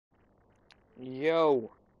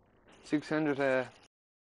Yo, 600 here,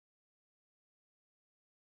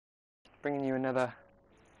 bringing you another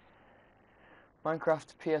Minecraft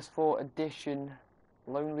PS4 edition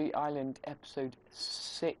Lonely Island episode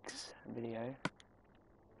 6 video,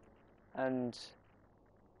 and this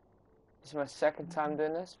is my second time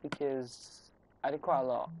doing this because I did quite a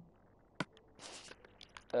lot,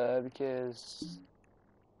 because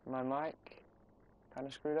my mic kind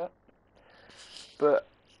of screwed up, but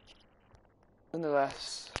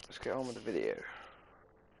nonetheless, let's get on with the video.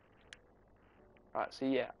 Right, so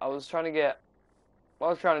yeah, what I was trying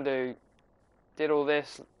to do, did all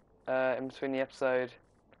this in between the episode,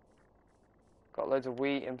 got loads of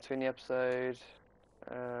wheat in between the episode,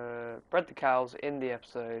 bred the cows in the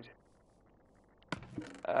episode,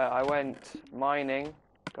 I went mining,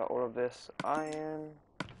 got all of this iron,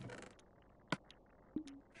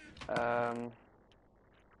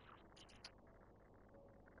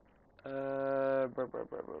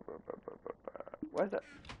 where's that?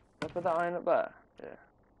 Did I put that iron up there? Yeah.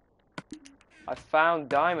 I found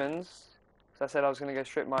diamonds, because I said I was going to go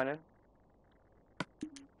strip mining.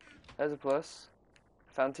 There's a plus.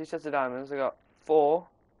 I found 2 sets of diamonds. I got 4,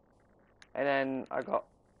 and then I got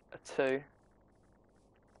a 2.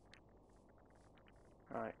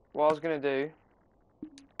 Right. What I was going to do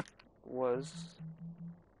was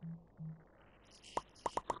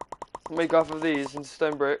make half of these into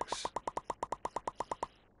stone bricks.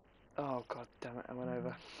 Oh god damn it, I went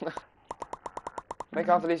over. Make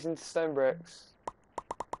half of these into stone bricks,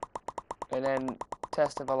 and then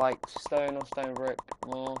test if I like stone or stone brick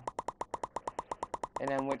more, and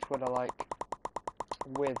then which would I like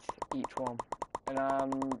with each one. And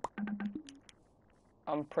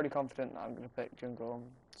I'm pretty confident that I'm going to pick jungle.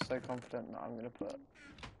 I'm so confident that I'm going to put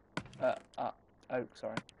oak,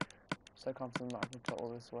 sorry. So confident that I can put all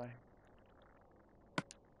this away,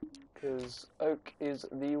 because oak is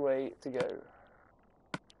the way to go.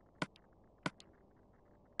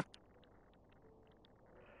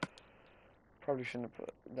 Probably shouldn't have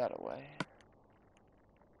put that away.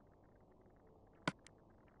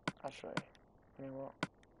 Actually, you know what?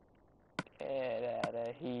 Get out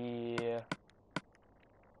of here.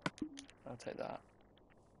 I'll take that.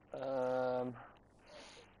 I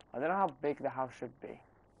don't know how big the house should be.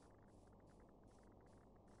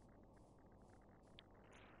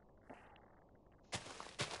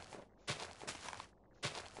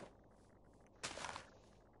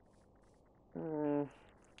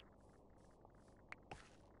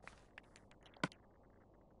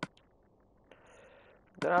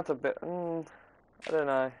 Don't have to bit. I don't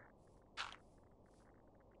know.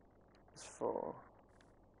 It's 4.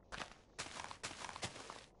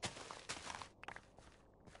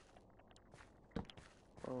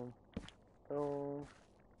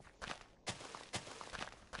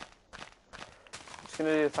 Just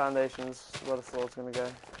gonna do the foundations where the floor's gonna go.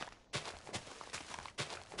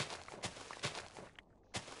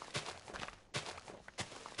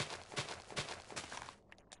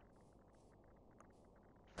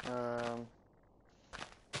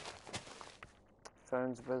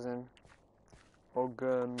 Phone's buzzing. Or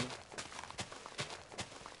gun.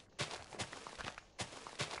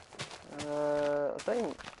 I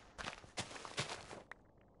think.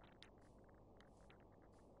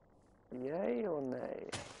 Yay or nay?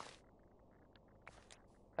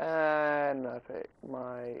 And I pick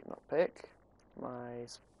my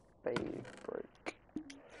spade broke.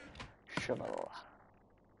 Shovel.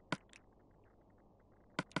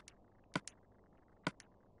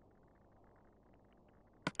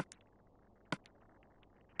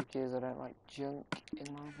 Because I don't like junk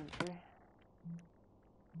in my inventory.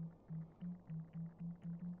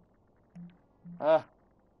 I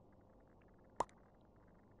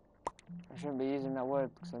shouldn't be using that word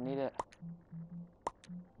because I need it.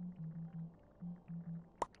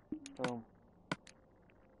 Boom.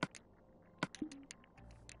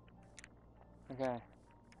 Okay.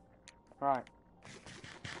 Right.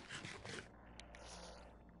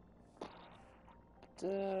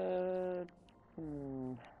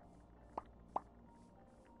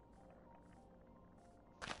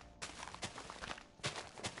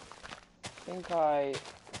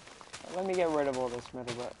 Let me get rid of all this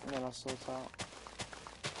middle bit, and then I'll sort out.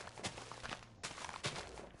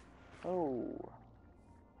 Oh.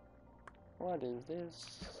 What is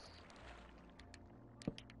this?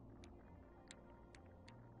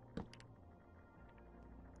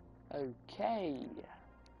 Okay.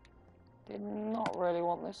 Did not really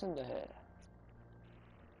want this into here.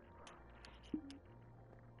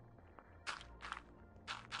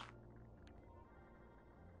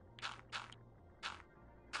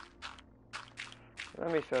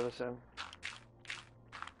 Let me fill this in.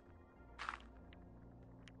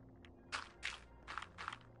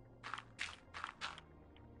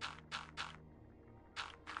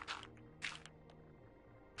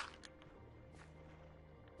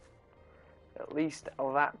 At least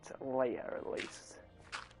that later, at least.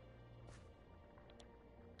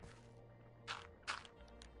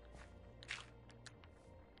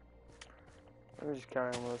 Let me just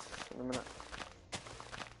carry on with this in a minute.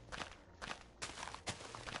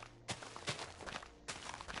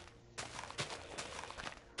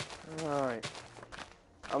 Alright.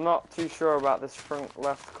 I'm not too sure about this front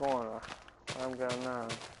left corner. Where I'm going now.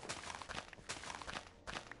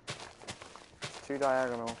 It's too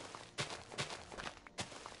diagonal.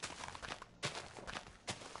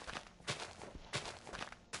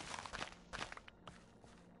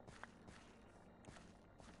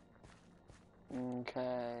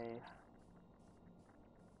 Okay.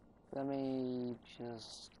 Let me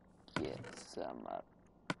just get some of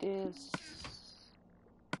this.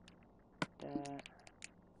 That.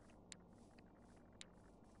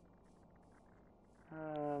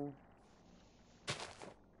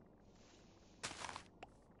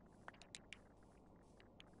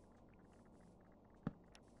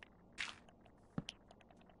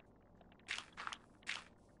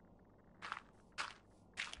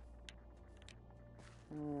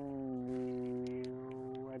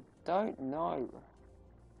 I don't know.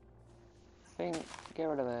 I think get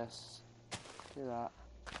rid of this. Do that.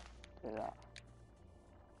 Do that.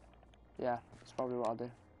 Yeah, that's probably what I'll do.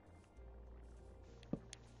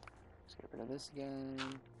 Let's get rid of this again.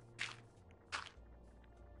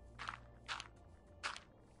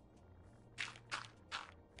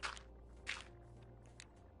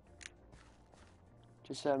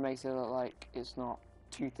 Just so it makes it look like it's not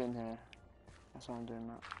too thin here. That's why I'm doing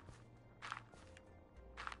that.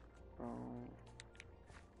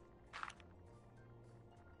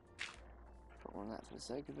 Put one that for the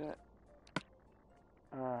sake of it.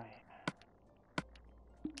 Alright.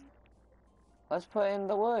 Let's put in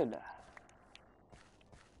the wood.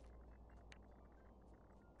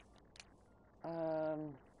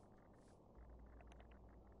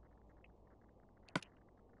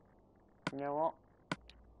 You know what?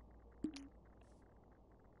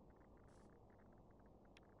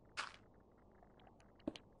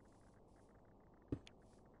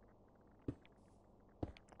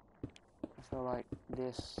 I feel like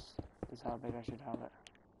this is how big I should have it.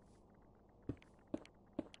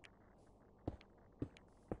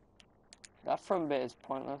 That front bit is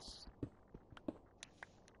pointless.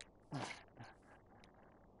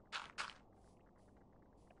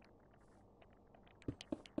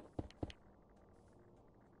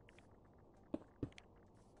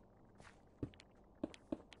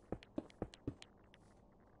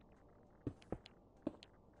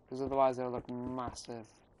 Because otherwise it'll look massive.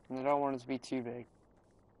 And I don't want it to be too big.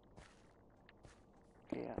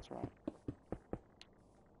 Okay, yeah, that's right.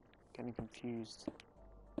 Getting confused.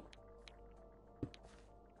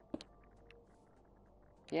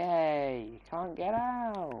 Yay! You can't get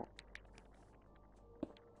out!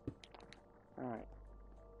 Alright.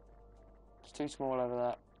 It's too small over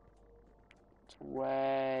there. It's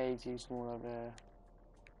way too small over here.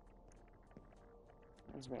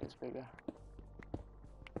 Let's make this bigger.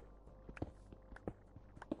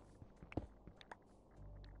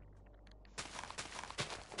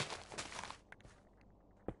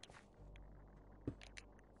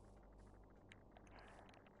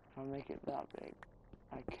 If I make it that big,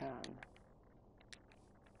 I can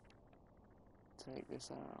take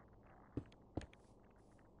this out.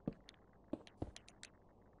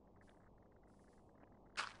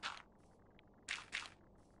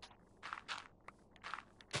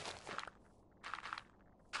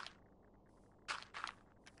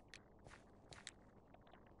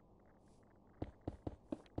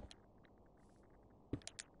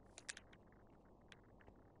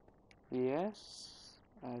 Yes,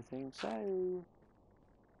 I think so.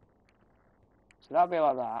 So that'll be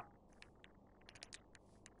like that.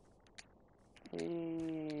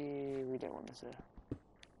 We don't want this here.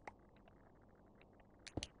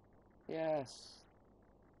 Yes.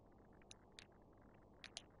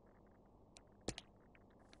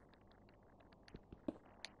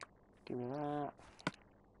 Give me that.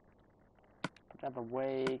 Out of the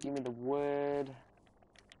way. Give me the wood.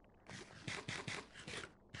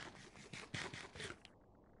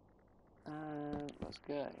 And let's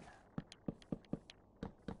go.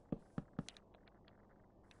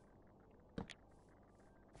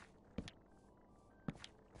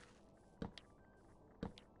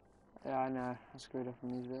 Yeah, I know. I screwed up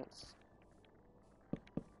on these bits.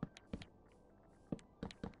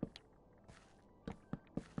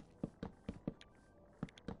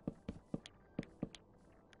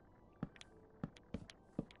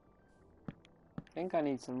 I think I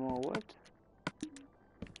need some more wood.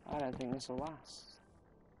 I don't think this will last.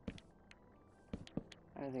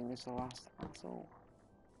 I don't think this will last at all.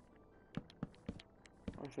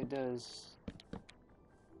 Or if it does,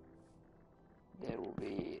 there will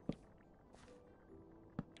be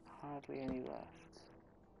hardly any left.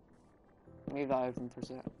 Leave that open for a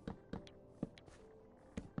sec.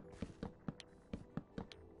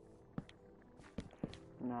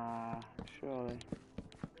 Nah, surely.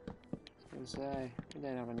 I was gonna say, we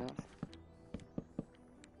don't have enough.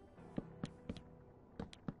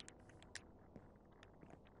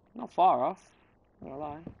 Not far off, not gonna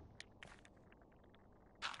lie.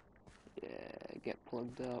 Yeah, get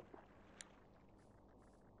plugged up.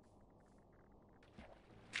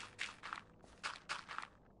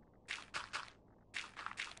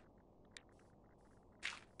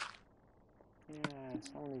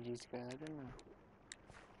 Yes, I wanted you to go there, didn't I?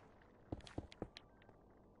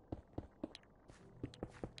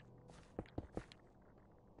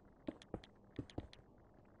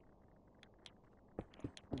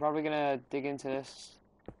 I'm probably gonna dig into this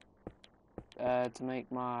to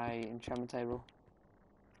make my enchantment table.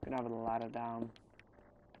 I'm gonna have a ladder down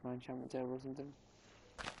to my enchantment table or something.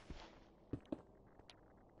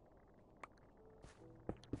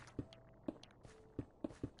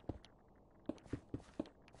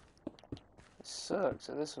 It sucks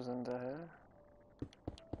that this was under here.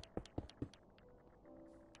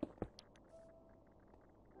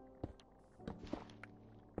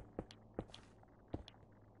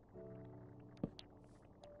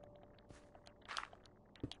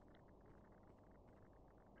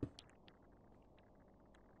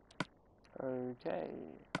 Okay.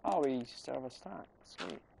 Oh, we still have a stack.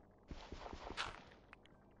 Sweet.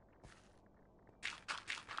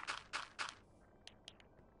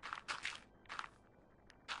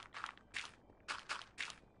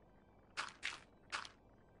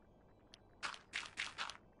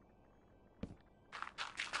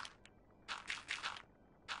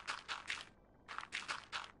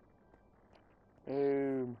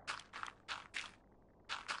 Boom.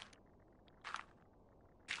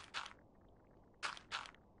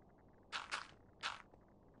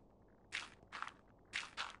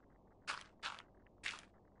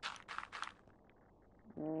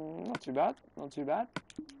 Not too bad. Not too bad.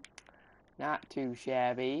 Not too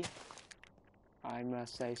shabby. I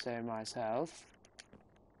must say so myself.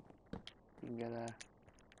 You can get a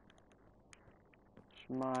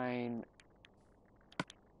mine.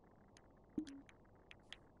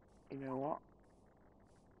 You know what?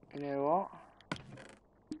 You know what?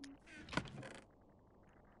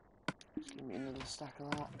 Just give me another stack of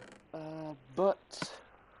that. But.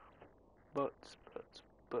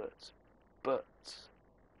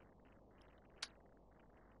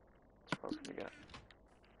 That's what I was gonna get.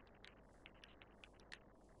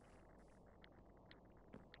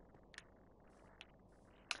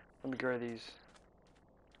 Let me grow these.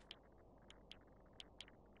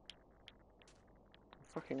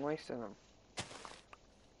 I'm fucking wasting them.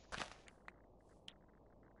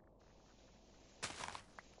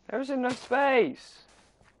 There's enough space.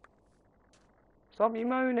 Stop you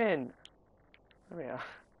moaning. There we are.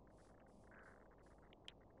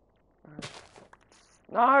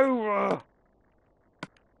 No!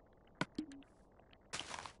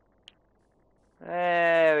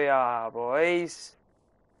 There we are, boys.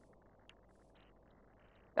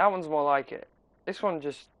 That one's more like it. This one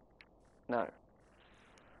just... no.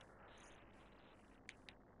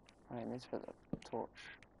 Right, let's put the torch.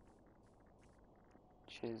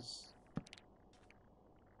 Chiz.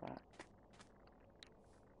 Back.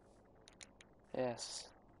 Yes.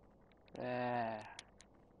 There.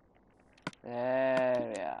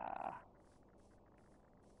 There we are.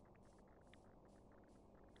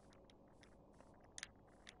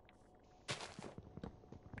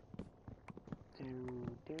 Do.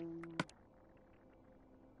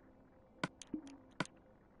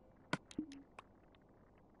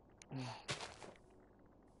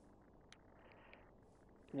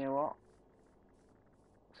 You know what?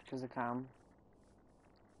 It's because I can.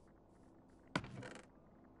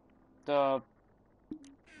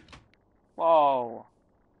 Whoa.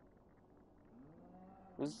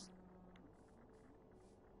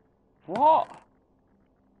 What?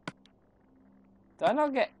 Did I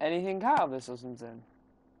not get anything out of this or something?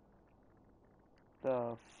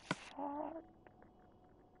 The fuck?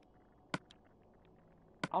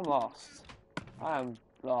 I'm lost. I am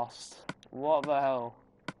lost. What the hell?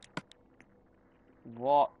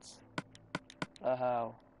 What the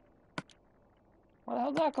hell? Where the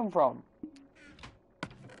hell did that come from?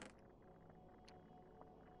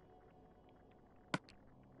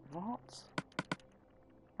 What?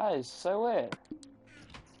 That is so weird.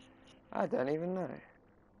 I don't even know.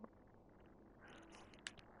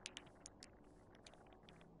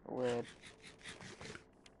 weird.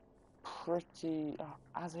 Pretty...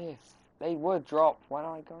 as if. They would drop when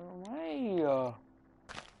I go away.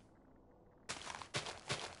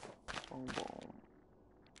 Boom, boom.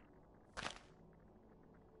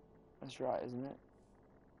 That's right, isn't it?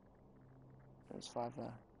 There's 5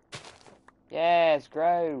 there. Yes,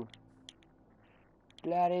 grow!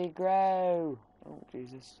 Bloody grow! Oh,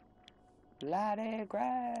 Jesus. Bloody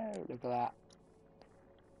grow! Look at that.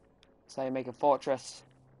 That's how you make a fortress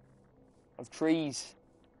of trees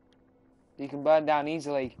that you can burn down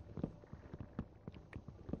easily.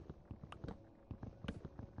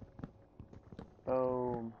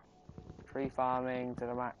 Boom. Tree farming to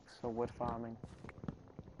the max, or wood farming.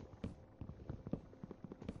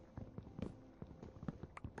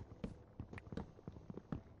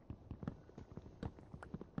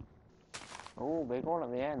 Oh, big one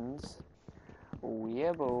at the ends. Oh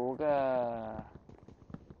yeah, booga.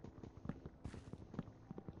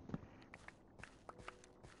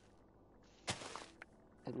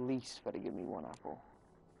 At least better give me 1 apple.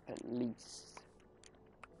 At least.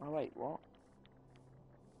 Oh wait, what?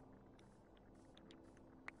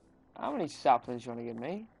 How many saplings you want to give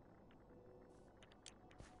me?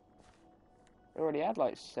 We already had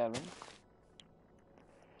like 7.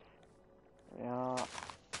 Yeah.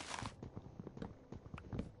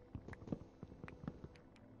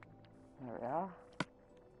 There we are.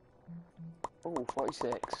 Oh,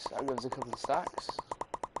 46. That gives a couple of stacks.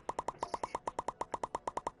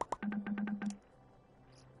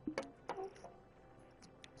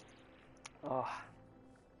 Oh.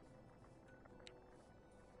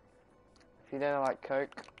 If you don't like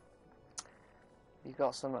Coke, you've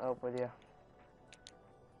got something up with you.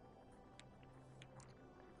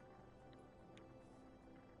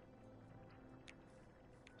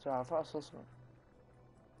 Sorry, I thought I saw something.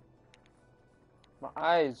 My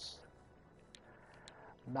eyes.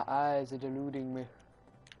 My eyes are deluding me.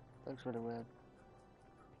 Looks really weird.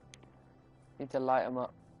 Need to light them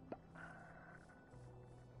up.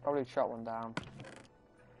 Probably shot one down,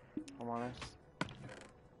 if I'm honest.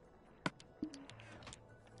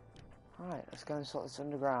 Alright, let's go and sort this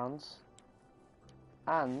underground.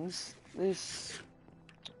 And this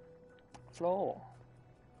floor.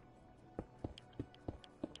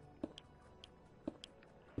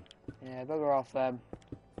 Yeah, bugger off them.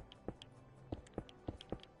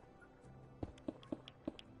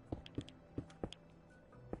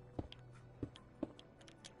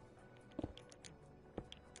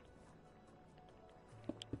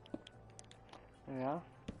 There we are.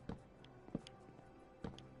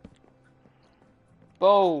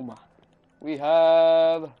 Boom! We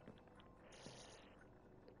have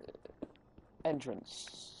entrance.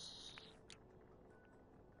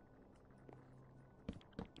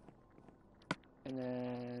 And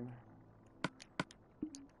then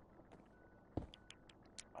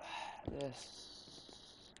this.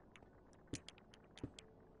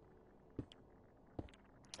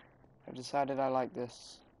 I've decided I like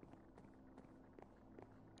this.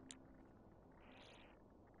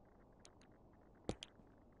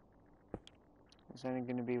 It's only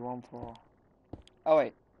going to be 1 floor. Oh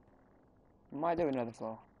wait, might do another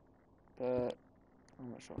floor, but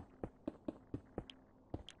I'm not sure.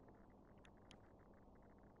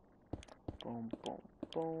 Boom, boom,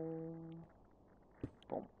 boom,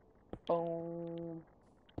 boom, boom.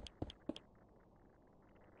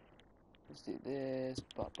 Let's do this.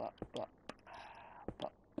 Bop, bop, bop,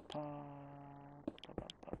 bop, bop, bop,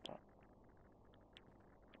 bop, bop, bop.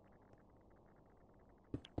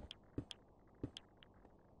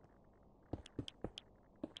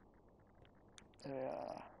 There we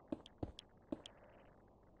are.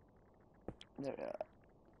 There we are.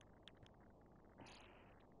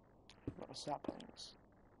 Got the saplings.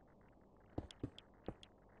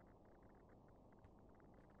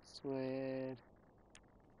 Squid.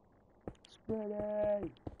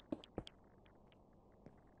 Squiddy!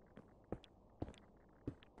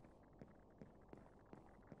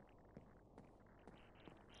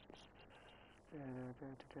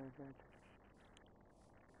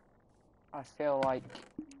 I feel like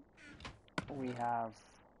we have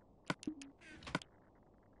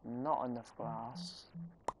not enough glass,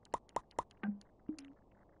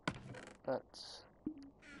 but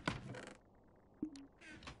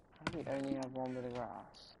how do we only have 1 bit of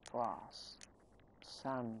glass,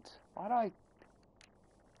 sand? Why do I?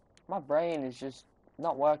 My brain is just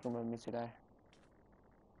not working with me today.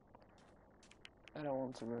 I don't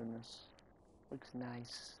want to ruin this. Looks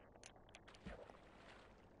nice.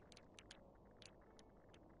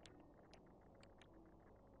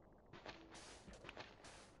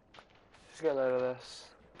 Just get a load of this.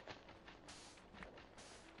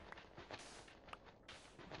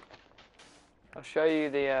 I'll show you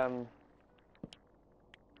the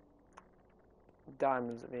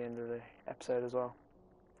diamonds at the end of the episode as well.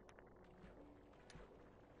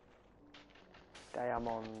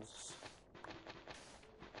 Diamonds.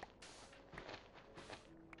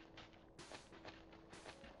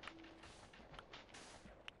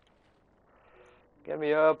 Get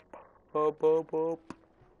me up. Up, up, up.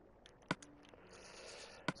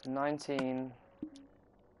 So 19.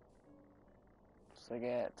 So I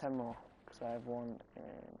get 10 more. Because I have one in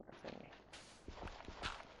a thingy.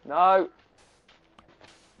 No!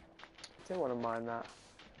 Didn't want to mind that.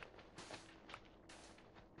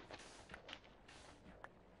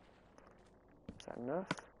 Is that enough?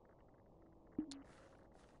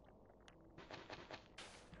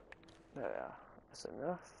 There we are. That's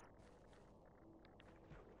enough.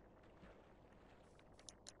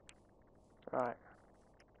 Right.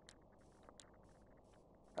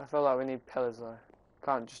 I feel like we need pillars though.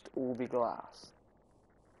 Can't just all be glass.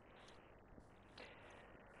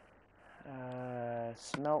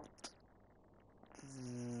 Smelt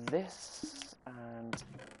this and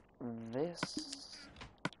this.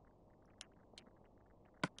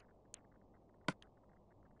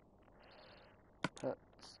 Put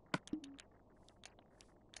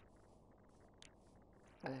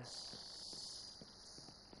this.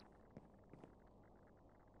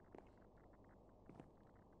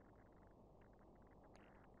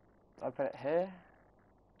 I put it here.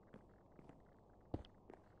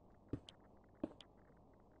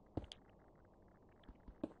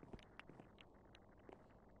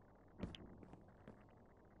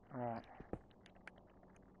 Alright.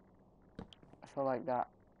 I feel like that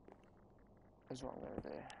is what I'm going to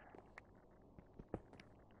do.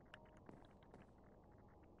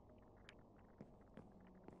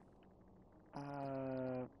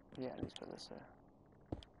 Yeah, let's put this here.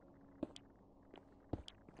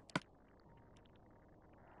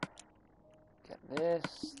 Get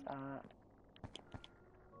this,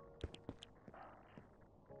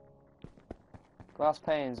 Glass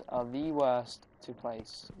panes are the worst to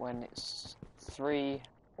place when it's 3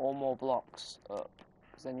 or more blocks up,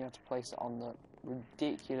 because then you have to place it on the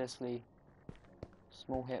ridiculously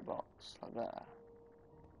small hitbox, like there.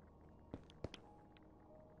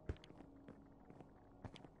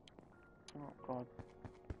 Oh god.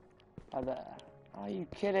 Like there. Are you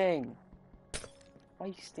kidding?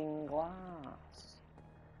 Wasting glass.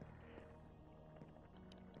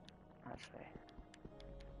 Actually.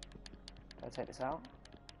 Do I take this out?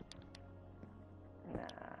 Nah.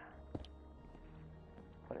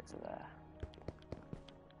 Put it to there.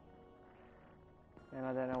 And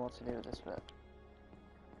I don't know what to do with this bit.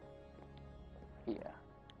 Here.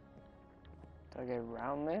 Do I go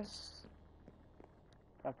round this?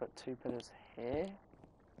 Do I put 2 pillars here?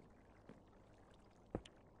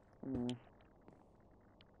 I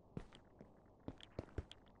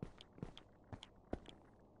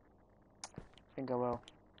think I will.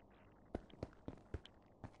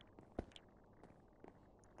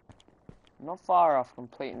 I'm not far off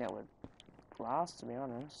completing it with glass, to be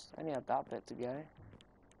honest. I only had that bit to go.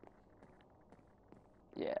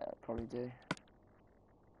 Yeah, probably do.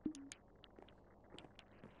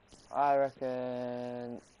 I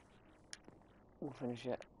reckon we'll finish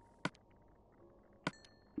it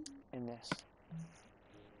in this.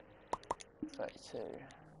 32.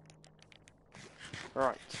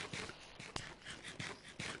 Right.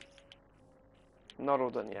 Not all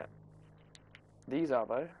done yet. These are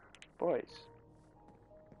though. Boys.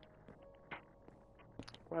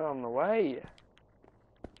 Well on the way.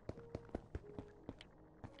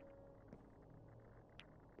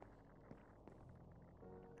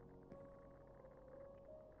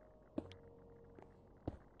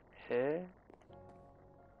 Here.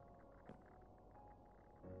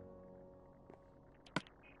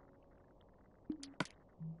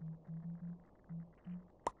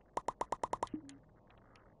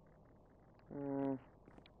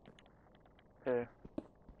 Here.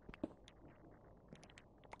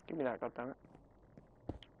 Give me that, goddammit.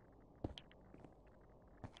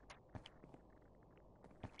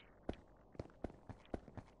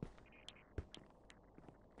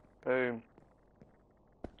 Boom.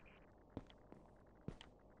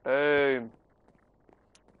 Boom.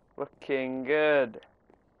 Looking good.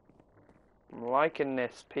 I'm liking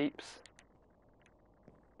this, peeps.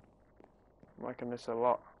 I'm liking this a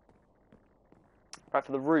lot. Right,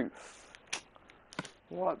 for the roof.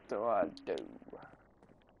 What do I do?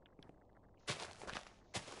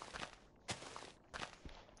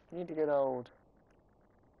 Need to get old.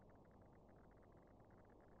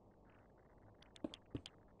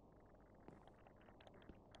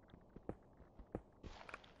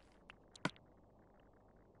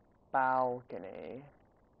 balcony.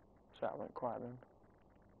 Sorry, I went quiet then.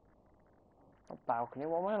 Not balcony,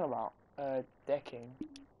 what am I on about? Decking.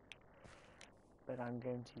 But I'm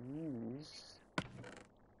going to use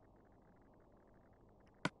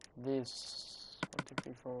this. 1, 2,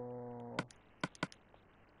 3, 4,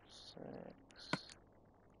 6.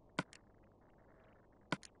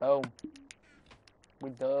 Boom. We're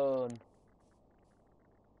done.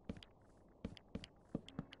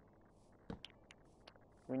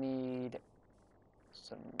 We need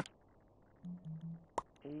some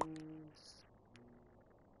these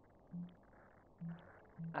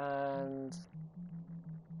and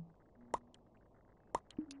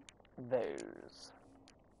those.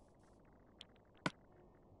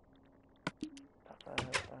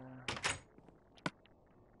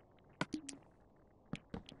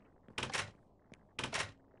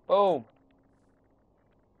 Boom.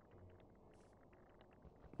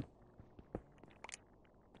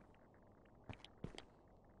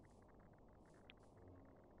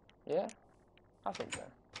 Yeah, I think so.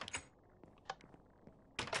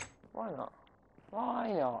 Why not?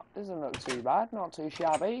 Why not? Doesn't look too bad, not too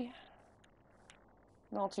shabby.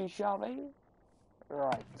 Not too shabby.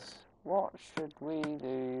 Right, what should we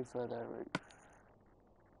do for the roof?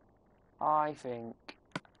 I think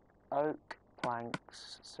oak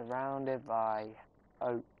planks surrounded by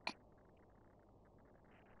oak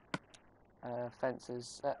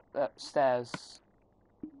fences, stairs,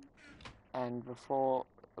 and before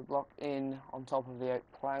the block in on top of the oak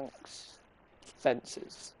planks,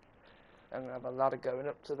 fences. I'm gonna have a ladder going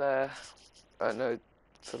up to there. I don't know,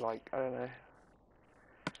 to like, I don't know,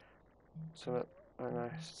 some, I don't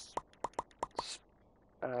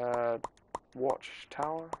know,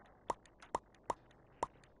 watchtower.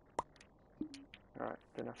 Right,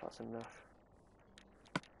 don't know if that's enough.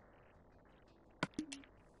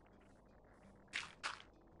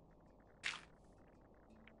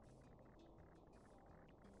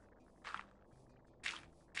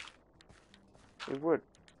 It would.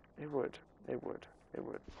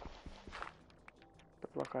 The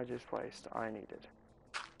block I just placed, I needed.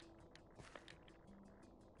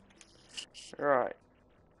 Right.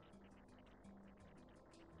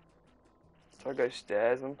 Do I go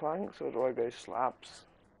stairs and planks, or do I go slabs?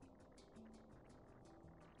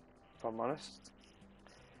 If I'm honest.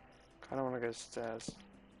 Kinda wanna go stairs.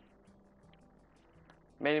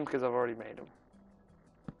 Mainly because I've already made them.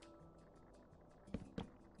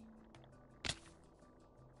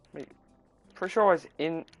 Wait. Pretty sure I was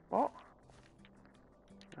in... What?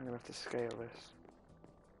 I'm gonna have to scale this.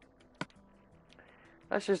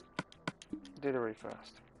 Let's just do the roof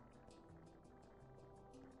first.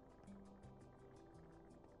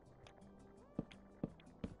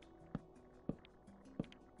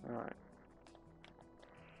 Alright.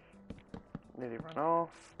 Nearly run off.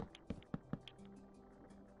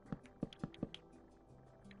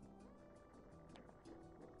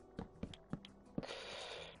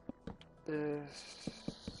 This.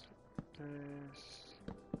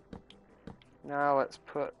 Now let's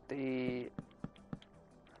put the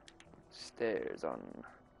stairs on.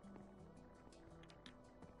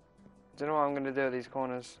 Don't know what I'm gonna do at these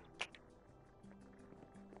corners.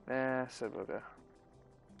 So bugger.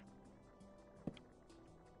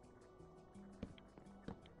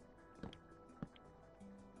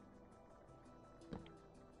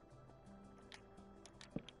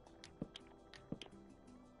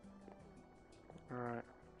 Alright.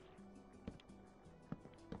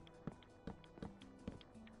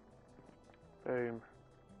 Boom.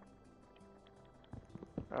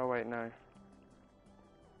 Oh wait, no.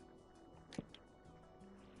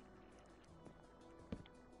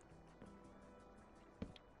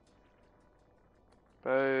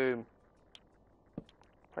 Boom.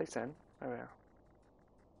 Place in. There we are.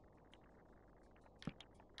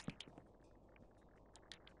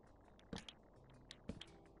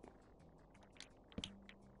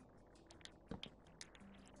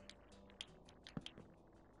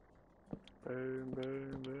 Boom,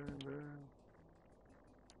 boom, boom, boom.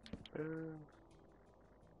 Boom.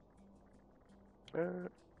 Boom.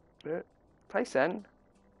 Boom. Place in.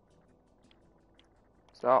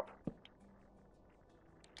 Stop.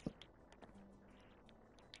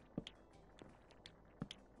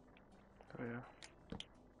 Oh yeah.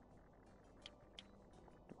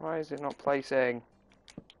 Why is it not placing?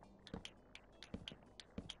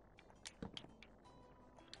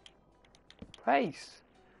 Place.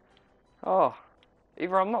 Oh,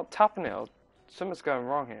 either I'm not tapping it or something's going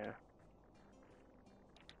wrong here.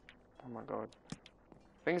 Oh my god. I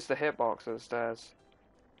think it's the hitbox of the stairs.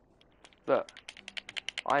 Look,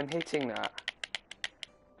 I'm hitting that.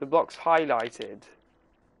 The block's highlighted.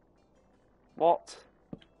 What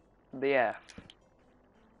the F?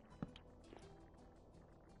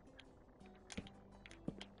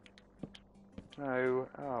 No,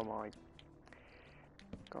 oh my,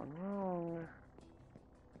 gone wrong.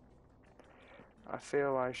 I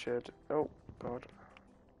feel I should, oh god.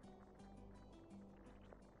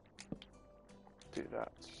 Do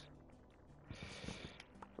that.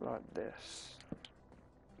 Like this.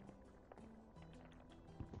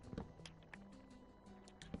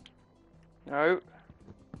 No.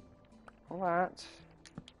 All that.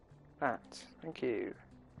 That. Thank you.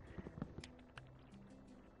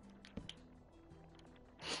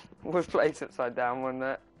 With plates upside down, wasn't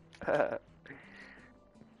it?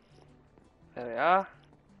 There we are.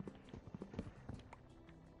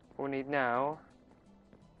 All we need now,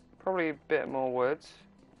 probably a bit more wood,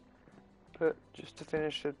 but just to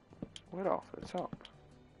finish the wood off at the top.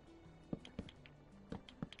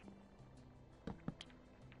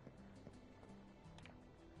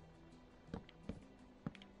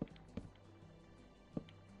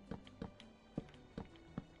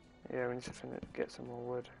 Yeah, we need to get some more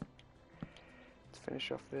wood to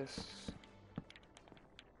finish off this.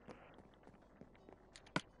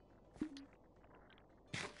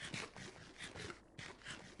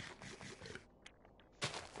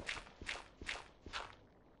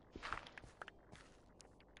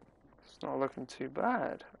 It's not looking too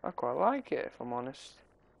bad. I quite like it, if I'm honest.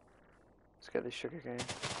 Let's get this sugar cane.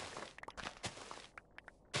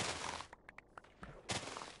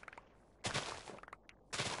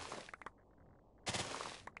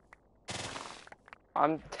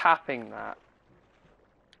 I'm tapping that.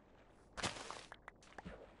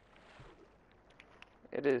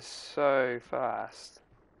 It is so fast.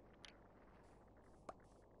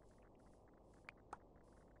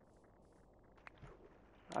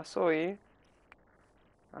 I saw you.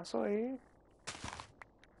 I saw you.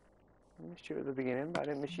 I missed you at the beginning, but I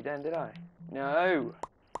didn't miss you then, did I? No!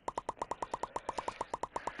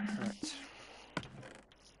 Right.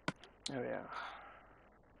 There we are.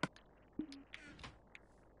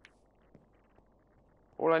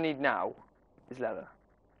 All I need now is leather.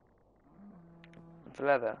 And for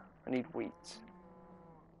leather, I need wheat.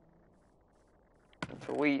 And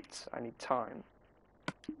for wheat, I need time.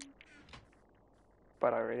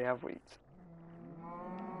 But I already have wheat.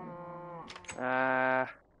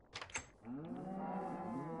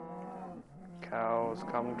 Cows,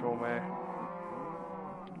 come to me.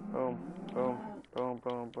 Boom, boom, boom,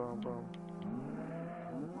 boom, boom, boom.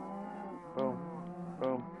 Boom,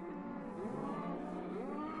 boom.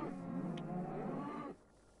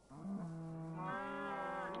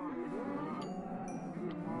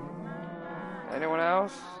 Anyone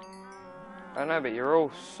else? I know, but you're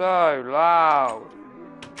all so loud.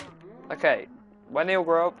 Okay, when they'll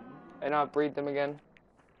grow up and I breed them again,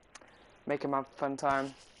 make them have a fun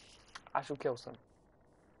time, I shall kill some.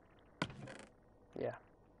 Yeah,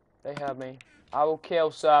 they heard me. I will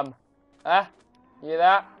kill some. Huh? You hear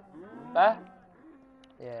that? Huh?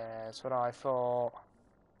 Yeah, that's what I thought.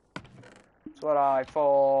 That's what I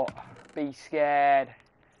thought. Be scared.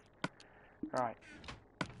 Right.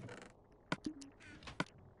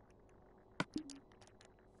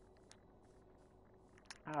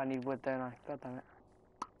 Oh, I need wood, don't I? God damn it.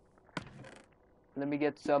 Let me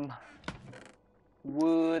get some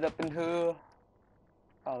wood up in here.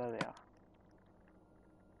 Oh, there they are.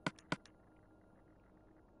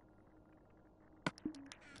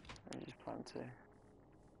 Let me just plant two.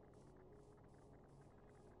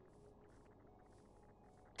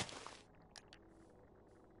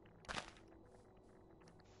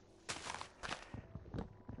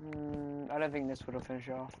 I don't think this would have finished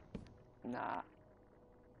off. Nah.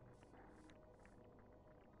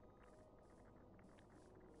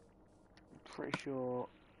 Pretty sure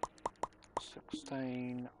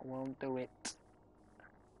 16 won't do it.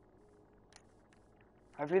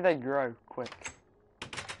 Hopefully they grow quick.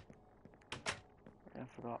 I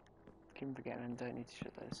forgot. Keep forgetting and don't need to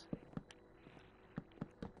shut those.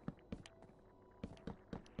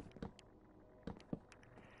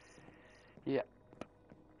 Yep.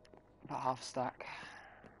 About half a stack.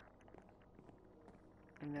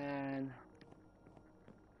 And then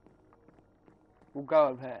we'll go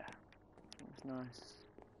up here. It's nice.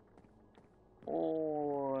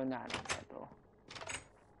 Or nah, not that door.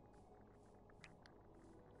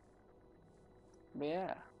 But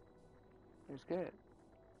yeah, it was good.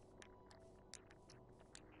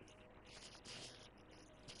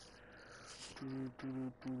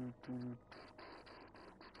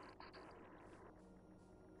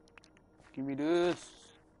 Give me this.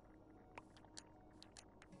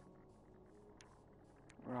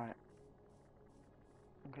 Right.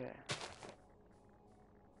 Okay.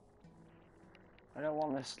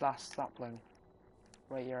 this last sapling.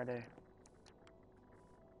 Wait, here I do.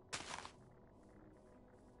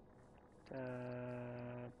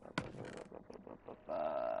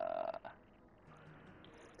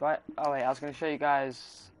 Oh wait, I was going to show you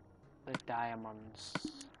guys the diamonds.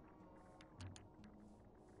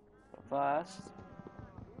 But first,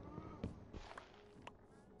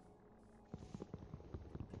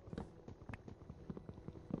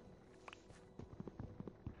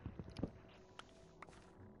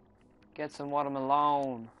 get some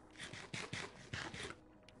watermelon.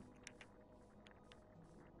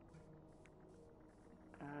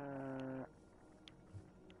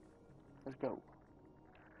 Let's go.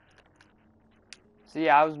 So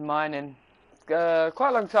yeah, I was mining quite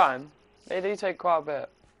a long time. They do take quite a bit.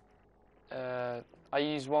 I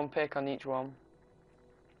used one pick on each one,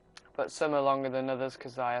 but some are longer than others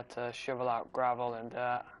because I had to shovel out gravel and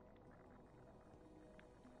dirt.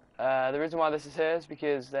 The reason why this is here is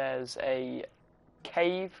because there's a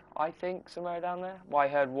cave, I think, somewhere down there. Well, I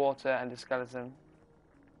heard water and a skeleton.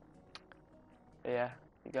 But yeah,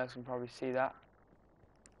 you guys can probably see that.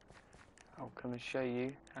 I'll come and show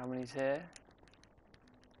you how many's here.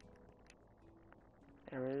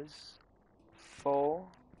 There is 4.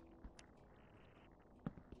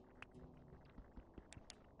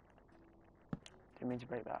 Didn't mean to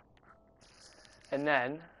break that. And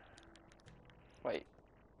then, wait,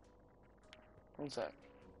 one sec.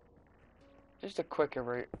 Just a quicker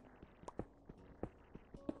route.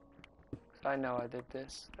 I know I did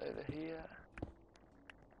this over here.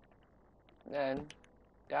 Then,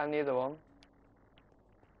 down the other one.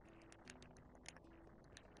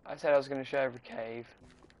 I said I was going to show every cave.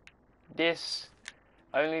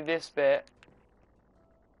 Only this bit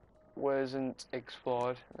wasn't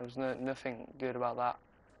explored. There was nothing good about that.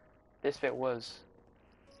 This bit was.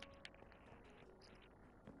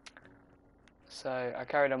 So I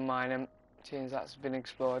carried on mining, since that's been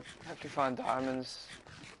explored. Hopefully find diamonds.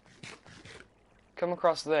 Come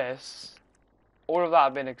across this. All of that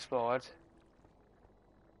had been explored.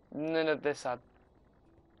 None of this had.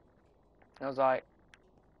 I was like,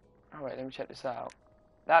 oh wait, let me check this out.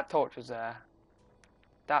 That torch was there.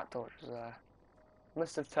 That torch was there.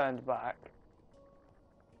 Must have turned back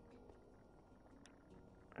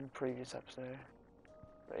in the previous episode.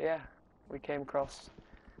 But yeah, we came across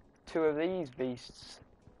 2 of these beasts.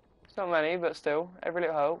 It's not many, but still, every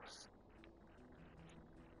little helps.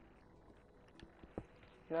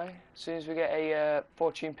 You know, as soon as we get a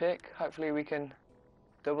fortune pick, hopefully we can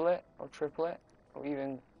double it, or triple it, or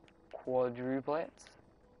even quadruple it.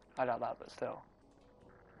 I doubt that, but still.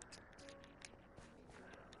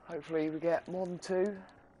 Hopefully we get more than 2,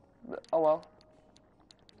 but oh well.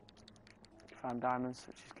 Found diamonds,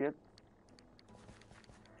 which is good.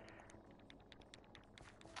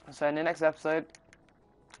 So in the next episode,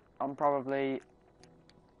 I'm probably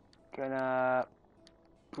gonna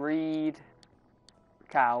breed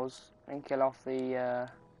cows and kill off the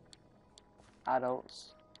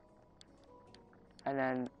adults, and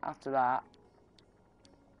then after that,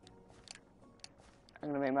 I'm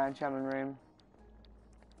gonna make my enchantment room.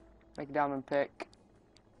 Make a diamond pick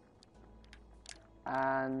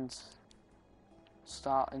and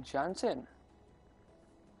start enchanting.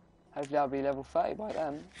 Hopefully I'll be level 30 by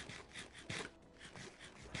then.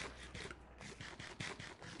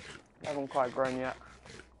 I haven't quite grown yet.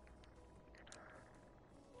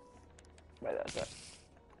 Wait, that's it.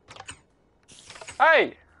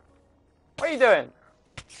 Hey! What are you doing?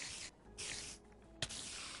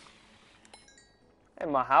 In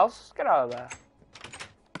my house? Get out of there.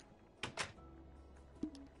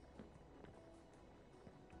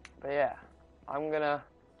 But yeah, I'm gonna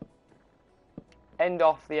end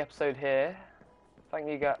off the episode here. Thank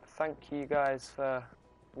you guys for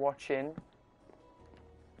watching.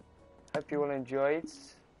 Hope you all enjoyed.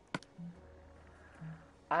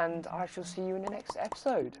 And I shall see you in the next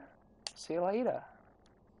episode. See you later.